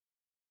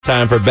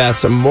Time for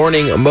Beth's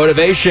morning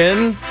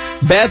motivation.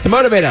 Beth,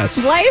 motivate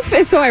us. Life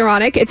is so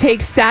ironic. It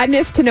takes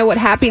sadness to know what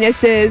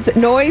happiness is,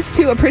 noise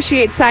to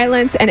appreciate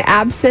silence, and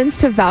absence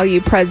to value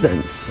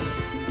presence.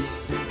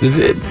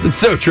 It's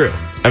so true.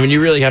 I mean,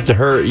 you really have to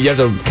hurt. You have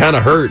to kind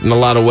of hurt in a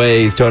lot of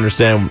ways to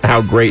understand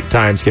how great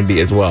times can be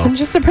as well. And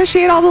just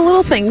appreciate all the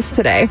little things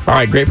today. All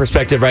right, great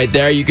perspective right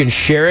there. You can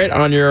share it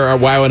on your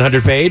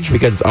Y100 page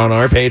because it's on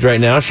our page right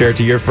now. Share it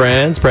to your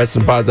friends. Spread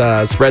some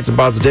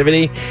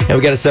positivity. And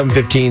we got a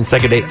 7:15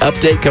 second date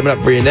update coming up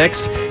for you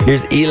next.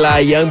 Here's Eli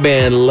Young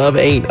Band, Love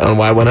Ain't on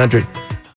Y100.